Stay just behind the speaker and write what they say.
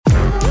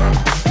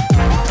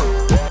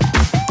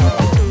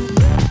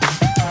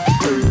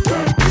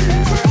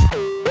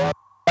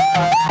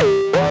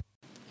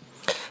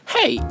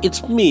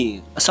it's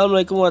me.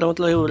 Assalamualaikum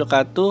warahmatullahi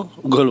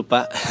wabarakatuh. Gue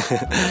lupa.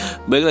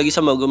 Balik lagi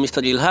sama gue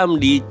Mr. Ilham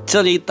di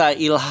Cerita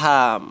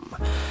Ilham.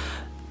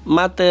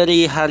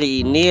 Materi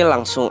hari ini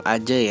langsung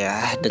aja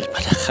ya,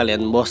 daripada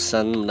kalian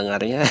bosan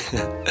mendengarnya.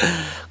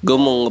 Gue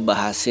mau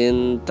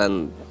ngebahasin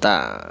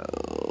tentang,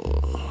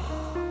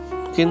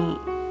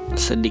 mungkin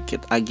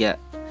sedikit agak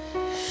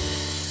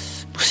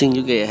pusing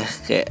juga ya,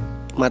 kayak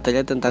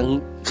materi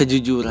tentang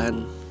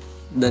kejujuran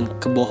dan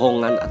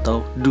kebohongan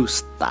atau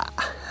dusta.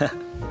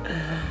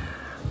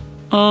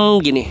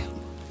 Gini,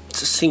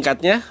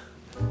 singkatnya,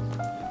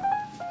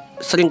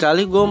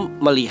 seringkali gue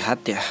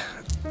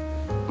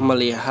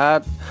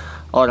melihat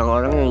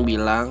orang-orang yang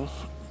bilang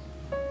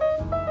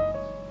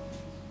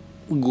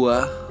gue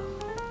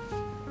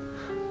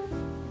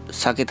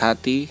sakit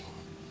hati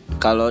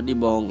kalau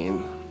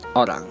dibohongin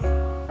orang.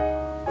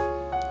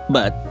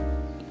 But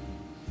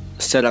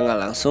secara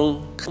gak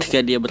langsung, ketika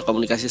dia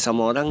berkomunikasi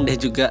sama orang, dia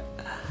juga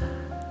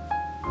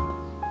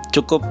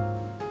cukup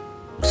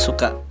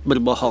suka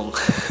berbohong.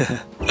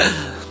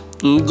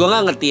 Gue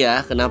gak ngerti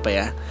ya kenapa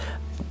ya.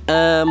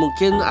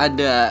 Mungkin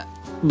ada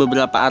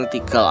beberapa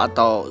artikel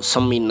atau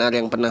seminar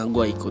yang pernah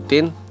gue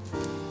ikutin.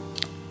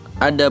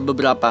 Ada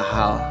beberapa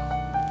hal.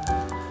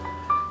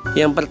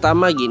 Yang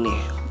pertama gini,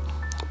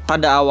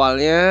 pada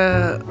awalnya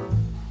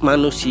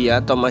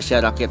manusia atau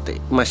masyarakat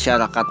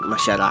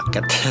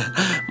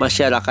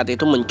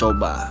itu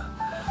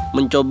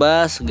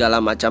mencoba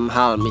segala macam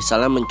hal.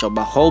 Misalnya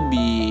mencoba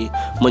hobi,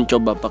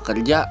 mencoba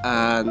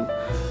pekerjaan,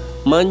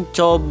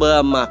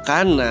 mencoba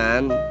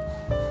makanan,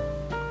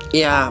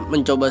 ya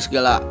mencoba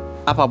segala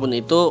apapun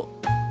itu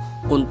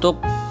untuk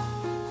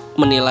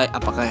menilai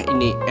apakah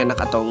ini enak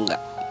atau enggak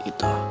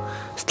gitu.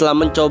 Setelah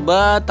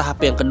mencoba,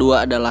 tahap yang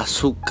kedua adalah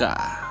suka.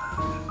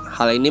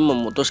 Hal ini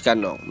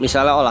memutuskan dong.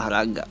 Misalnya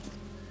olahraga.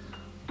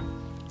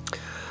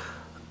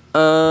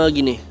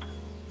 Gini,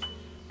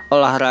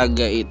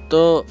 olahraga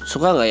itu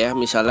suka nggak ya?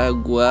 Misalnya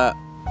gue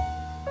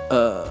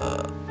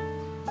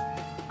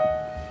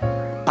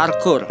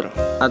parkour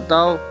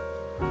atau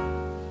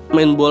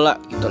main bola,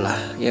 gitulah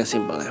yang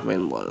simpelnya,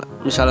 main bola.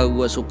 Misalnya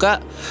gue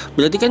suka,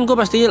 berarti kan gue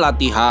pasti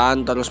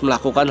latihan, terus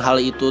melakukan hal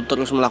itu,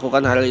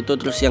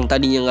 terus yang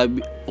tadinya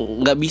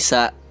nggak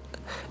bisa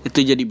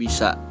itu jadi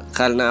bisa.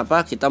 Karena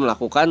apa? Kita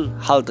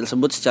melakukan hal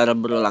tersebut secara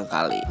berulang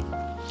kali.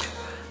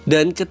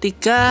 Dan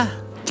ketika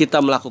kita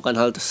melakukan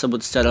hal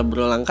tersebut secara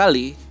berulang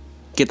kali,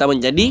 kita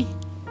menjadi,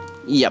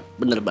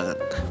 bener banget,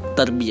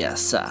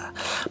 terbiasa.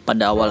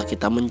 Pada awal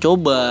kita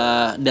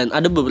mencoba, dan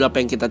ada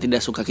beberapa yang kita tidak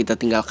suka kita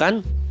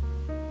tinggalkan.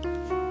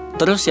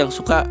 Terus yang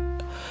suka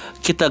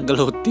kita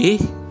geluti,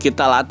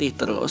 kita latih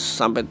terus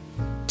sampai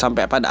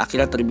pada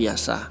akhirnya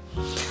terbiasa.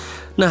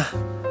 Nah,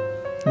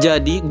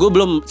 jadi gue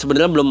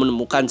sebenarnya belum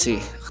menemukan sih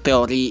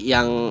teori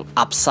yang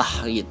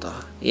absah gitu,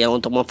 yang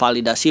untuk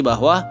memvalidasi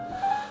bahwa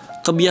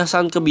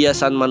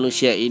kebiasaan-kebiasaan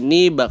manusia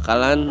ini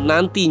bakalan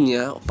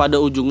nantinya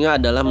pada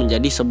ujungnya adalah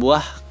menjadi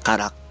sebuah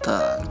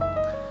karakter.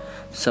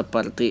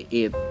 Seperti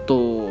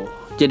itu.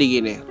 Jadi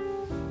gini,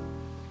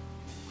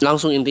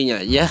 langsung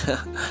intinya aja.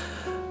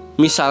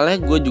 Misalnya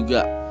gue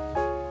juga,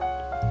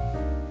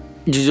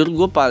 jujur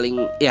gue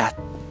paling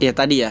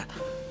tadi ya,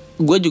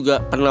 gue juga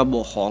pernah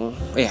bohong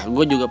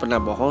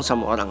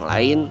sama orang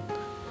lain.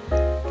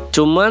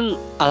 Cuman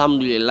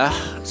alhamdulillah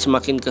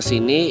semakin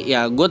kesini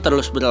ya gue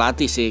terus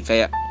berlatih sih.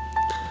 Kayak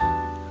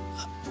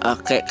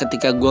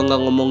ketika gue gak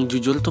ngomong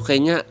jujur tuh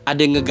kayaknya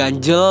ada yang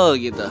ngeganjel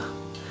gitu.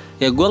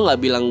 Ya gue gak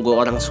bilang gue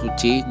orang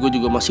suci, gue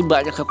juga masih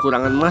banyak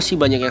kekurangan, masih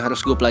banyak yang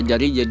harus gue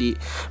pelajari jadi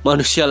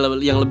manusia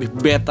yang lebih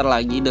better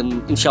lagi,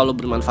 dan insya Allah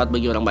bermanfaat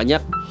bagi orang banyak.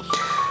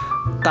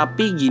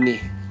 Tapi gini,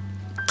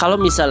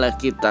 kalau misalnya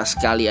kita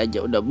sekali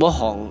aja udah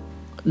bohong,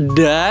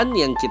 dan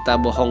yang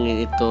kita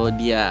bohongin itu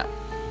dia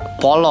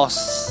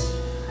polos,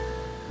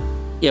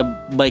 ya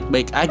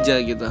baik-baik aja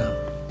gitu,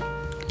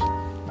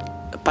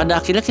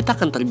 pada akhirnya kita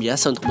akan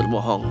terbiasa untuk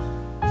berbohong.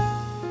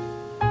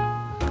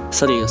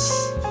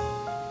 Serius.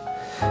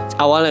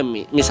 Awalnya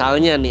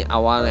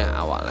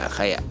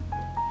kayak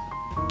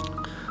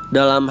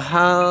dalam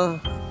hal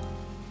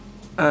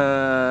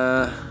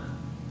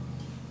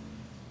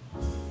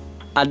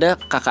ada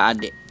kakak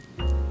adik.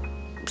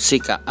 Si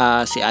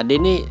adik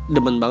nih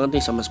demen banget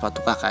nih sama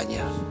sepatu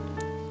kakaknya.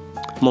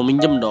 Mau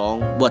minjem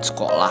dong buat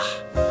sekolah.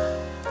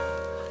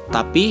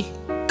 Tapi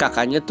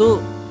kakaknya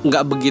tuh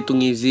nggak begitu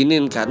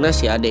ngizinin karena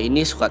si adek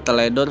ini suka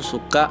teledor,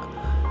 suka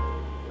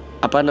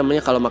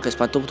kalau pakai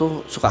sepatu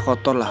tuh suka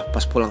kotor lah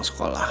pas pulang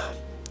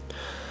sekolah.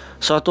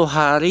 Suatu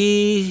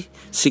hari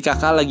si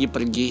kakak lagi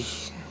pergi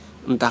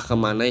entah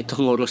kemana itu,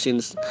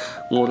 ngurusin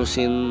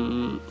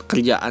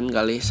kerjaan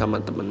kali sama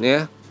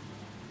temennya.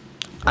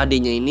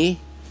 Adiknya ini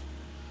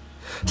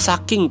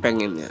saking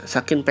pengennya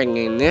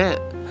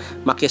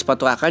pakai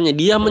sepatu kakaknya,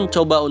 dia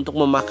mencoba untuk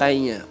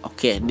memakainya.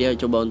 Dia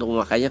coba untuk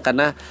memakainya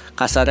karena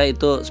kasarnya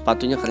itu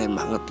sepatunya keren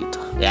banget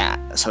gitu. Ya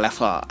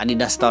selevel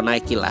Adidas atau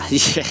Nike lah.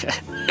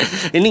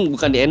 Ini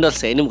bukan di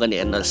endorse.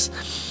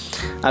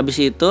 Habis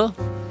itu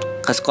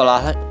ke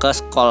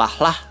sekolah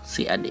lah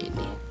si adik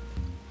ini.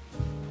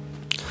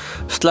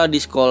 Setelah di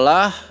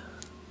sekolah,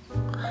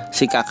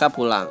 Si kakak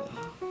pulang,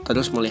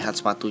 terus melihat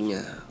sepatunya,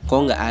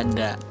 kok nggak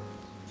ada.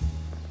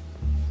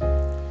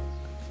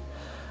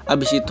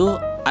 Abis itu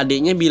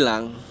adiknya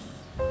bilang,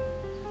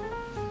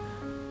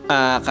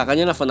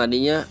 kakaknya nelfon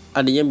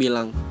adiknya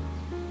bilang,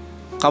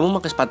 kamu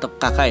pakai sepatu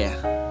kakak ya?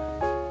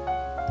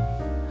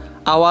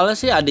 Awalnya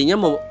sih adiknya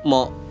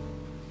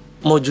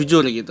mau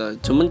jujur gitu,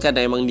 cuman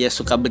karena emang dia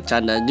suka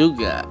bercanda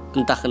juga,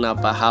 entah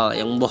kenapa hal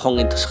yang bohong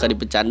itu suka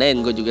dibercandain,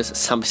 gue juga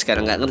sampai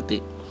sekarang nggak ngerti.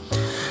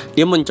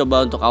 Dia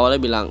mencoba untuk awalnya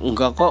bilang,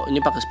 enggak kok, ini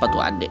pakai sepatu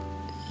adik.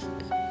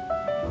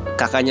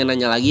 Kakaknya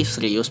nanya lagi,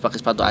 serius pakai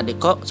sepatu adik?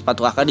 Kok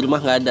sepatu kakak di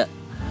rumah nggak ada?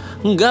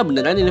 Enggak,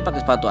 beneran ini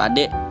pakai sepatu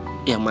adik.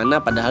 Yang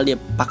mana padahal dia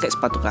pakai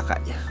sepatu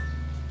kakaknya.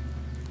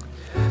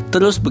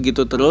 Terus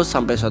begitu terus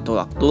sampai suatu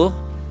waktu,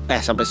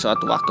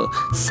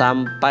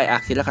 sampai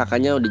akhirnya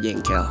kakaknya udah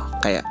jengkel,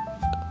 kayak,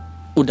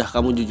 udah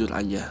kamu jujur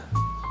aja,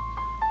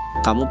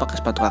 kamu pakai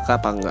sepatu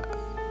kakak apa enggak?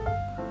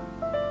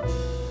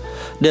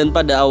 Dan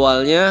pada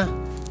awalnya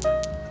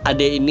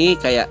adek ini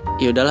kayak,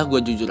 ya udahlah gue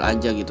jujur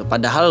aja gitu.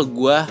 Padahal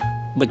gue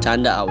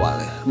bercanda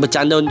awalnya,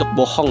 bercanda untuk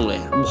bohong loh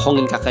ya,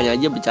 bohongin kakaknya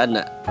aja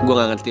bercanda. Gue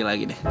nggak ngerti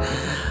lagi deh.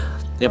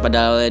 Ya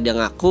padahal dia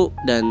ngaku,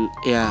 dan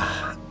ya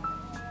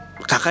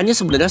kakaknya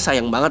sebenarnya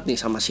sayang banget nih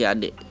sama si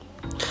adek.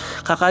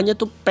 Kakaknya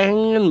tuh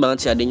pengen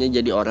banget si adeknya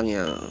jadi orang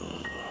yang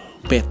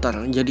better,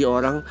 jadi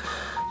orang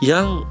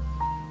yang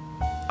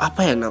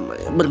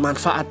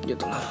bermanfaat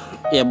gitu lah.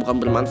 Ya bukan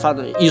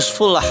bermanfaat,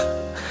 useful lah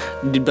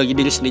bagi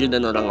diri sendiri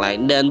dan orang lain,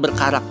 dan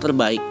berkarakter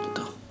baik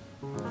gitu.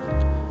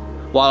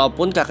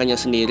 Walaupun kakaknya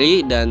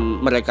sendiri dan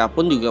mereka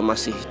pun juga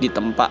masih di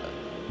tempat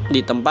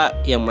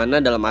yang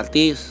mana dalam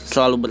arti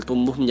selalu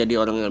bertumbuh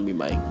menjadi orang yang lebih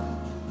baik.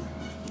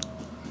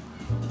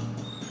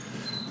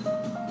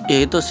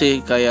 Ya itu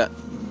sih, kayak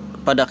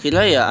pada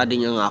akhirnya ya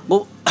adiknya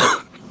ngaku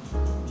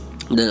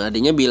dan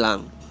adiknya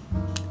bilang,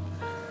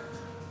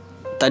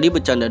 tadi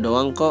bercanda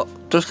doang kok.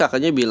 Terus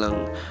kakaknya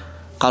bilang,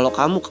 kalau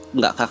kamu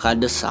nggak kakak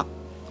desak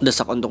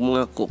untuk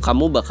mengaku,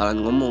 kamu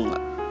bakalan ngomong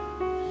nggak?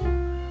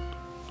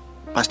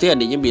 Pasti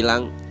adiknya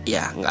bilang,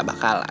 ya nggak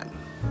bakalan.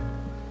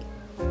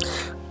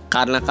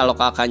 Karena kalau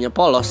kakaknya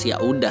polos,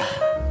 ya udah,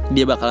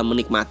 dia bakalan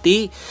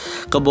menikmati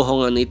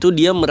kebohongan itu.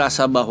 Dia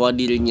merasa bahwa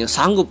dirinya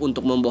sanggup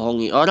untuk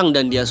membohongi orang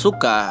dan dia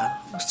suka.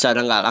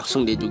 Secara nggak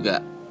langsung dia juga,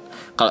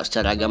 kalau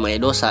secara agama ya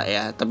dosa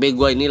ya. Tapi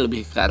gue ini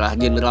lebih ke arah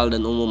general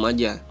dan umum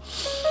aja,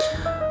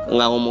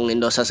 nggak ngomongin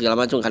dosa segala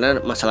macam,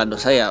 karena masalah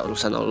dosa ya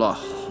urusan Allah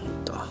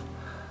gitu.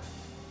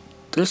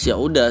 Terus ya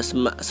udah,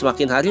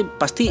 semakin hari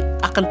pasti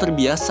akan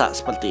terbiasa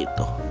seperti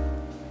itu.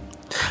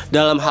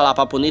 Dalam hal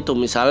apapun itu,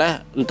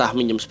 misalnya entah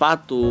minjem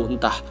sepatu,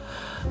 entah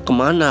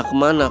kemana,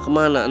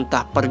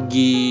 entah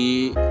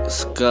pergi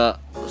ke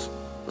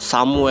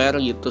somewhere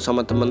gitu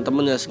sama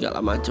teman-temannya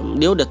segala macam,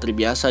 dia udah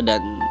terbiasa, dan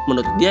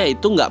menurut dia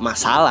itu nggak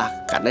masalah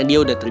karena dia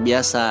udah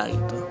terbiasa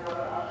gitu.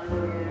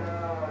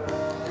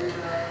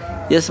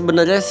 Ya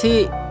sebenarnya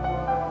sih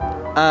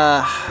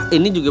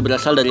ini juga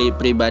berasal dari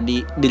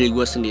pribadi diri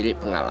gue sendiri,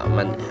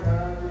 pengalaman ya.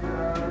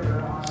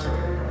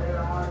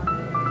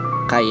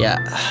 Kayak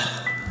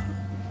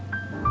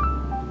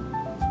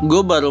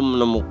gue baru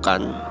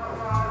menemukan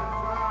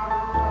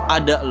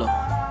ada loh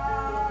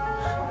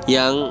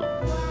yang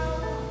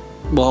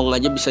bohong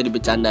aja bisa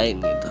dibercandain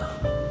gitu.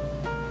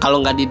 Kalau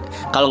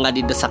nggak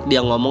didesak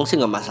dia ngomong sih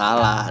nggak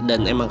masalah,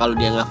 dan emang kalau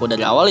dia ngaku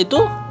dari awal itu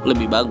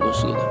lebih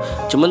bagus gitu.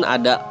 Cuman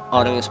ada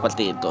orang yang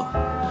seperti itu.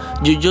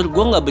 Jujur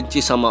gue nggak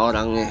benci sama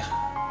orangnya.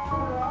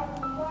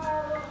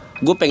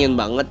 Gue pengen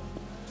banget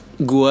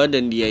gue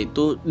dan dia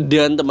itu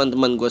dan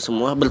teman-teman gue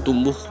semua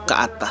bertumbuh ke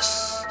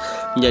atas,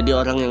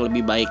 menjadi orang yang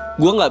lebih baik.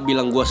 Gue nggak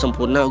bilang gue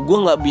sempurna, gue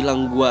nggak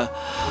bilang gue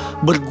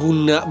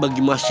berguna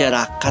bagi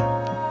masyarakat,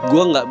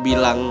 gue nggak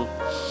bilang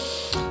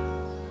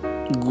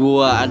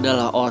gue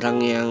adalah orang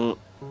yang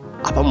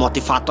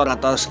motivator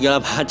atau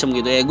segala macam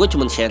gitu ya. Gue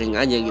cuma sharing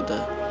aja gitu.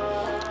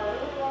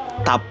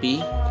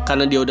 Tapi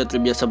karena dia udah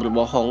terbiasa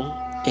berbohong,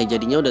 ya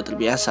jadinya udah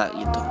terbiasa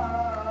gitu.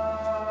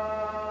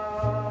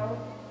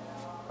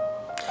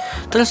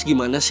 Terus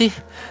gimana sih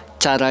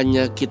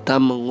caranya kita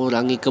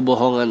mengurangi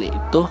kebohongan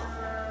itu?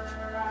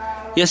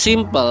 Ya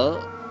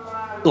simple,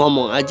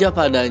 ngomong aja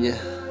padanya.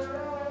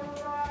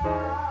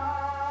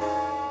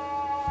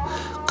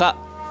 Kak,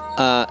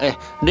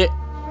 Dek,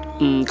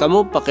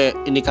 kamu pakai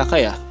ini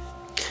kakak ya?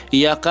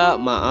 Iya kak,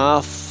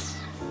 maaf.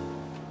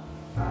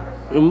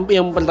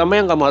 Yang pertama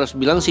yang kamu harus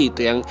bilang sih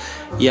itu, yang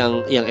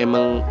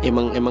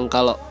emang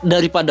kalau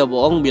daripada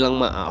bohong bilang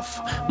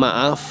maaf.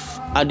 Maaf,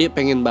 adik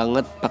pengen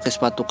banget pakai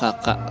sepatu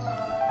kakak.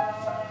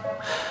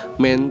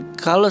 Men,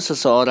 kalau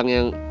seseorang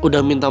yang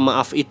udah minta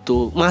maaf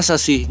itu, masa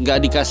sih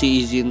nggak dikasih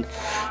izin?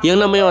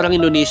 Yang namanya orang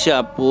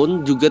Indonesia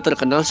pun juga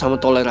terkenal sama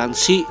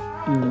toleransi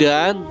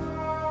dan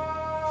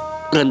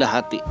rendah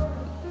hati.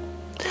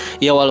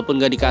 Ya walaupun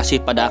gak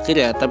dikasih pada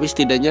akhirnya, tapi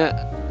setidaknya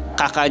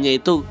kakaknya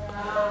itu,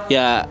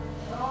 ya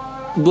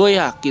gue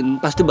yakin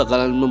pasti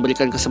bakalan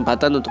memberikan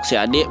kesempatan untuk si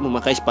adik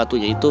memakai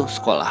sepatunya itu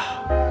sekolah.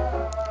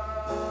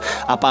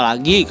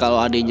 Apalagi kalau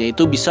adiknya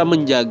itu bisa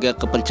menjaga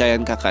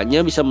kepercayaan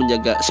kakaknya, bisa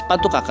menjaga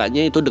sepatu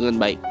kakaknya itu dengan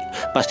baik,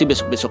 pasti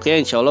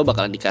besok-besoknya insya Allah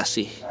bakalan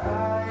dikasih.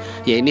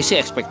 Ya ini sih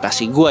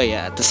ekspektasi gue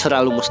ya,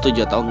 terserah lu mau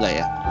setuju atau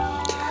enggak ya.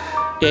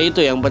 Ya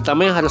itu yang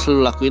pertama yang harus lu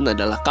lakuin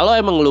adalah kalau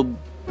emang lu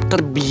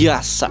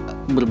terbiasa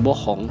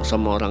berbohong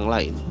sama orang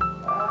lain.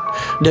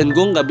 Dan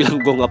gue nggak bilang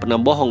gue nggak pernah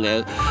bohong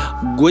ya,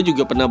 gue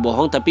juga pernah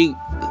bohong, tapi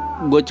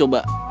gue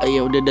coba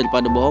ya udah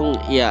daripada bohong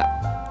ya.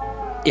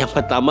 Yang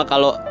pertama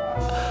kalau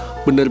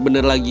bener-bener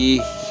lagi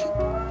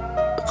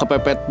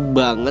kepepet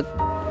banget,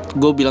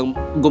 gue bilang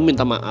gue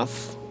minta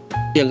maaf.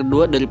 Yang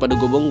kedua daripada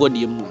gue bohong, gue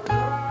diem gitu.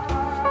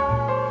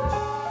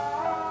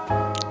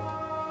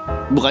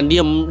 Bukan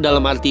diem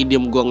dalam arti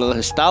diem gue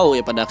ngasih tahu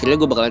ya, pada akhirnya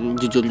gue bakalan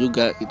jujur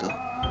juga gitu.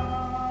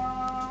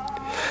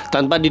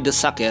 Tanpa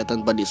didesak ya,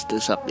 tanpa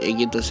didesak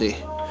kayak gitu sih.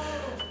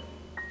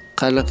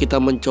 Karena kita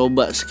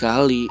mencoba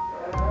sekali,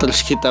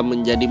 terus kita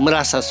menjadi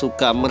merasa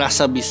suka,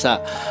 merasa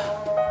bisa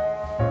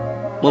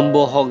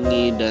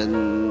membohongi dan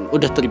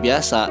udah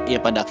terbiasa,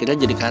 ya pada akhirnya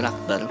jadi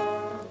karakter.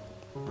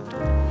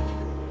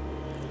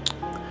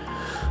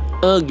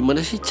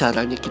 Gimana sih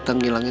caranya kita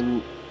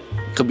ngilangin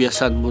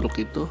kebiasaan buruk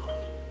itu?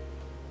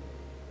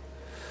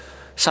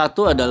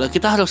 Satu adalah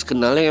kita harus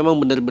kenal yang emang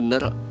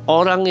benar-benar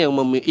orang yang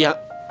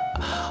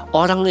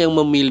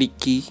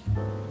memiliki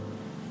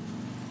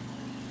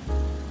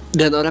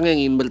dan orang yang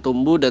ingin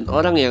bertumbuh dan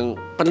orang yang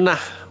pernah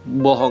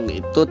bohong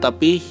itu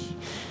tapi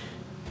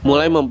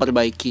mulai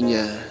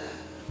memperbaikinya.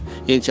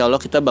 Ya insya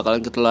Allah kita bakalan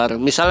ketularan.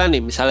 Misalnya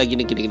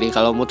gini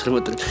kalau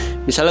muter-muter.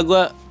 Misalnya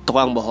gue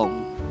tukang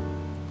bohong,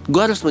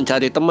 gue harus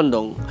mencari temen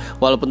dong.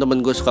 Walaupun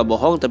temen gue suka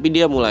bohong, tapi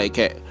dia mulai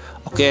kayak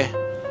oke,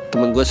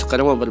 temen gue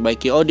sekarang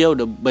memperbaiki. Oh dia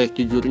udah baik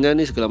jujurnya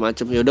nih segala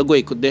macam. Ya udah gue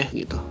ikut deh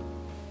gitu.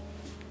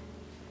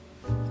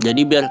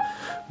 Jadi biar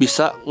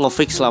bisa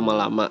nge-fix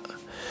lama-lama.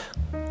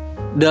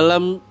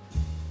 Dalam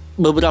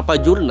beberapa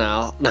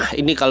jurnal, nah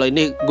ini kalau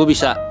ini gue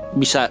bisa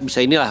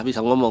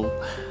ngomong.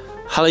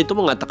 Hal itu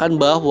mengatakan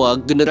bahwa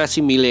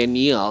generasi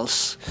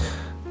millennials,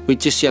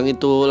 which is yang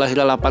itu lahir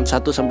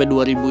 81 sampai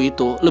 2000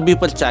 itu lebih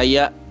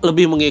percaya,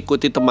 lebih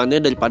mengikuti temannya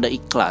daripada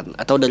iklan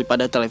atau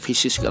daripada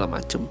televisi segala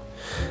macam.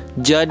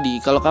 Jadi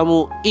kalau kamu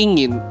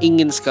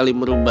ingin sekali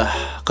merubah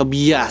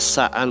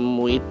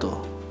kebiasaanmu itu,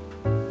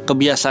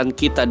 kebiasaan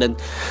kita dan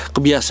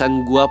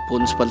kebiasaan gua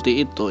pun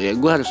seperti itu ya,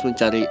 gua harus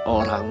mencari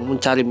orang,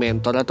 mencari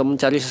mentor atau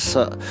mencari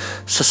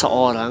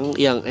seseorang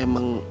yang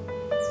emang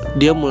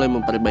dia mulai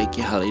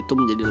memperbaiki hal itu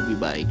menjadi lebih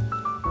baik.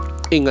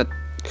 Ingat,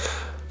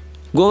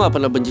 gue gak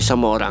pernah benci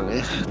sama orang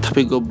ya,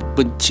 tapi gue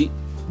benci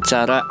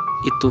cara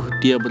itu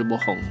dia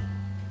berbohong.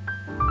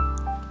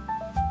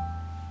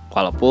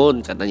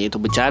 Walaupun katanya itu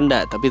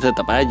bercanda, tapi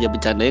tetap aja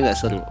bercandanya gak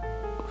seru.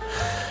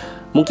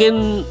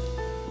 Mungkin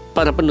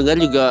para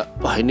pendengar juga,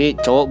 wah ini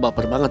cowok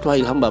baper banget, wah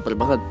Ilham baper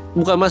banget.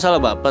 Bukan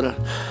masalah baper,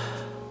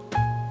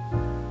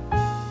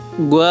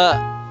 gue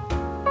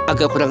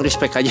agak kurang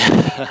respect aja.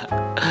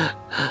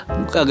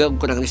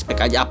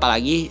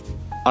 Apalagi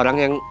orang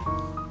yang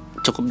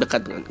cukup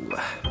dekat dengan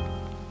gue.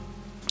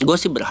 Gue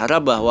sih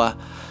berharap bahwa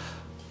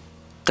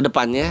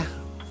kedepannya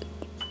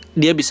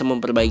dia bisa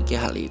memperbaiki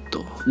hal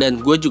itu,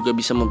 dan gue juga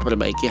bisa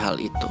memperbaiki hal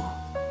itu.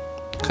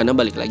 Karena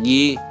balik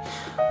lagi,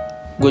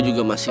 gue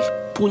juga masih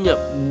punya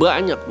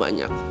banyak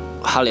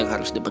hal yang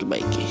harus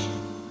diperbaiki,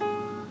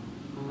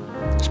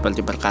 seperti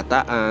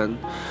perkataan,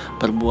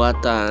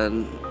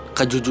 perbuatan,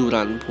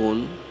 kejujuran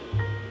pun.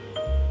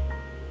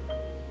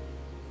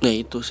 Nah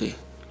itu sih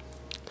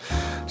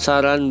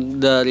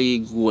saran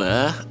dari gue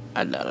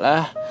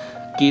adalah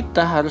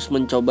kita harus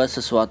mencoba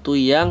sesuatu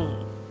yang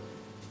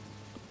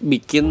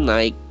bikin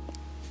naik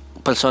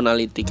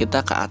personality kita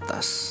ke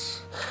atas,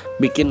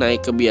 bikin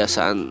naik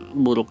kebiasaan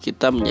buruk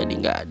kita menjadi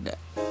gak ada.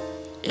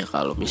 Ya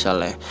kalau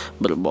misalnya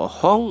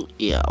berbohong,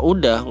 ya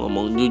udah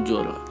ngomong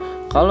jujur.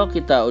 Kalau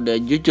kita udah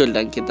jujur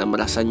dan kita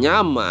merasa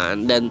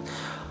nyaman dan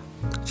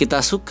kita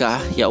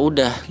suka, ya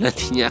udah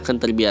nantinya akan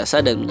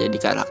terbiasa dan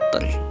menjadi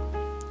karakter.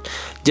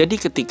 Jadi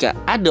ketika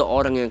ada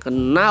orang yang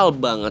kenal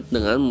banget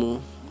denganmu,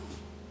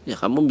 ya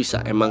kamu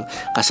bisa emang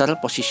kasar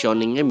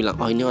positioningnya bilang,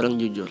 oh ini orang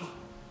jujur.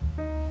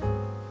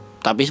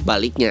 Tapi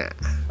sebaliknya,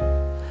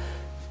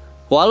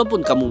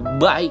 walaupun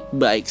kamu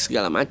baik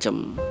segala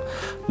macam,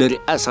 dari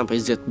A sampai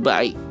Z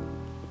baik,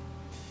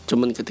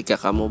 cuman ketika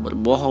kamu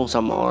berbohong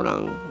sama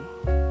orang,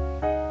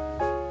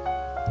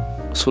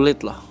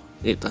 sulit loh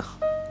itu.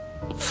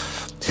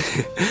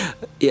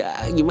 Ya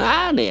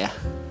gimana ya?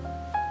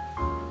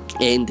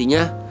 Ya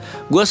intinya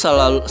gue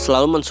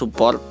selalu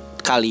mensupport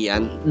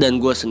kalian dan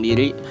gue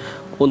sendiri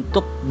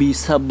untuk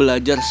bisa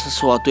belajar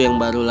sesuatu yang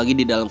baru lagi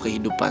di dalam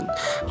kehidupan.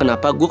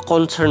 Kenapa? Gue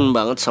concern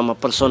banget sama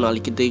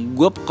personality,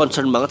 gue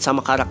concern banget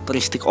sama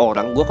karakteristik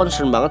orang, gue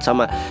concern banget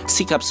sama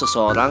sikap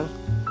seseorang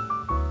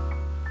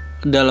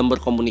dalam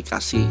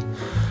berkomunikasi,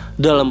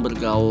 dalam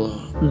bergaul,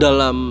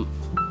 dalam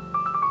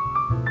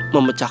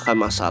memecahkan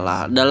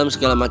masalah, dalam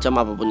segala macam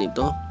apapun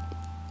itu,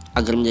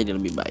 agar menjadi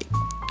lebih baik.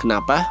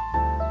 Kenapa?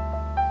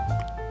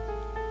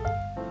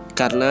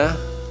 Karena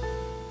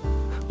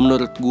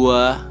menurut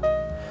gue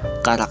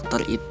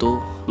karakter itu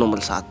nomor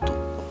 1.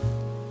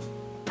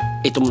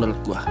 Itu menurut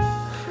gue,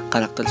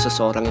 karakter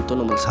seseorang itu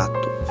nomor 1.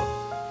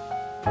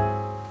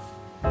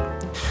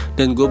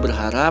 Dan gue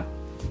berharap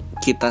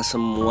kita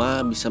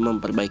semua bisa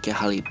memperbaiki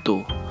hal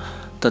itu,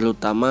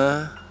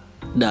 terutama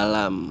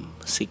dalam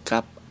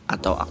sikap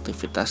atau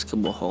aktivitas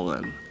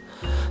kebohongan.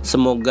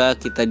 Semoga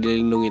kita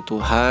dilindungi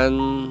Tuhan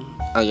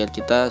agar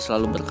kita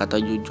selalu berkata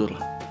jujur.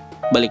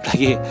 Balik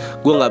lagi,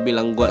 gue gak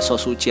bilang gue so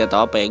suci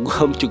atau apa ya.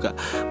 Gue juga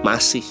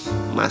masih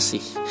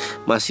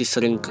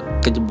sering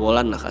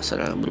kejebolan lah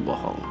kasarnya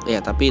berbohong.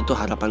 Ya tapi itu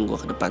harapan gue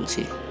ke depan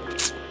sih.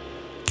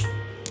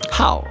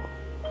 How?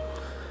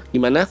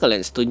 Gimana,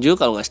 kalian setuju?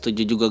 Kalau gak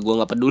setuju juga gue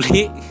gak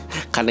peduli.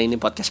 Karena ini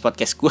podcast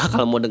gue.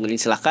 Kalau mau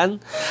dengerin silahkan.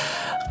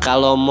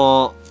 Kalau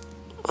mau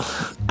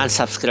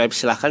unsubscribe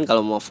silahkan. Kalau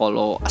mau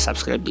follow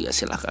subscribe juga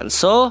silahkan.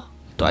 So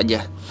itu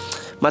aja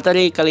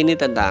materi kali ini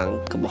tentang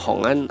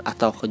kebohongan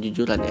atau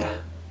kejujuran ya.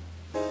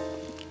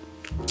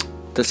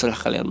 Terserah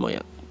kalian mau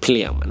yang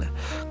pilih yang mana.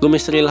 Gue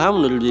Mr.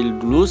 Ilham undur diri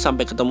dulu.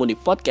 Sampai ketemu di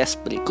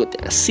podcast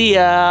berikutnya. See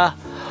ya.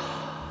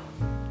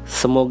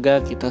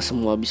 Semoga kita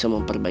semua bisa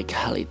memperbaiki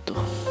hal itu.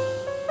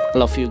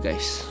 Love you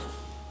guys.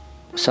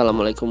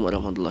 Assalamualaikum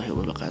warahmatullahi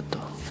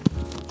wabarakatuh.